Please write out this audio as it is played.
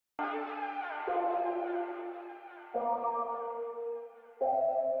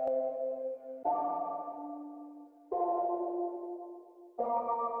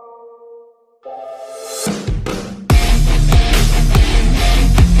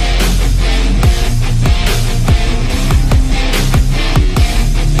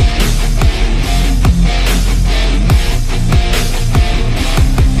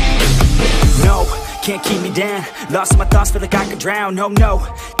down. Lost in my thoughts, feel like I could drown. Oh no,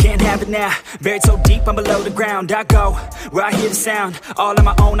 can't have it now. Buried so deep, I'm below the ground. I go where I hear the sound, all on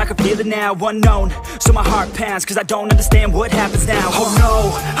my own, I can feel it now. Unknown, so my heart pounds, cause I don't understand what happens now. Oh no,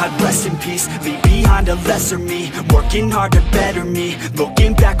 I'd rest in peace, leave behind a lesser me, working hard to better me.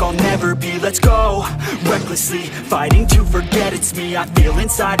 Looking back, I'll never be. Let's go recklessly, fighting to forget it's me. I feel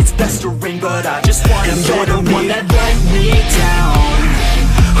inside it's best to ring, but I just wanna be. You're the one that let me down.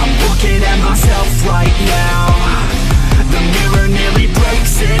 I'm looking at myself right now. The mirror nearly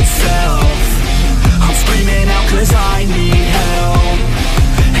breaks itself. I'm screaming out cause I need help.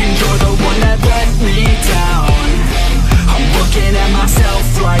 And you're the one that let me down. I'm looking at myself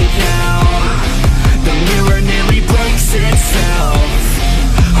right now. The mirror nearly breaks itself.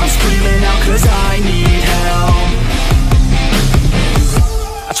 I'm screaming out cause I need help.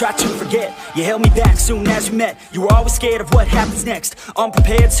 I tried to forget, you held me back soon as we met. You were always scared of what happens next.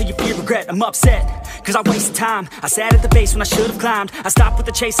 Unprepared, so you fear regret. I'm upset, cause I wasted time. I sat at the base when I should've climbed. I stopped with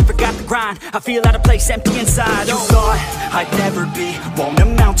the chase and forgot the grind. I feel out of place, empty inside. You thought I'd never be, won't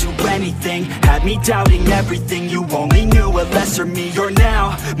amount to anything. Had me doubting everything, you only knew a lesser me. You're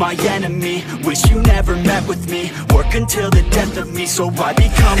now my enemy, wish you never met with me. Work until the death of me, so I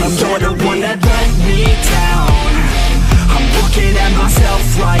become a better me. You're the one that let me down. I'm looking at myself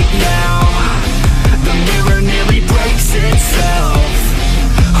right now. The mirror nearly breaks itself.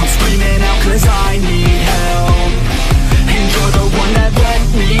 I'm screaming out cause I need help. And you're the one that let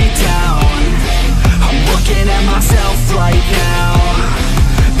me down. I'm looking at myself right now.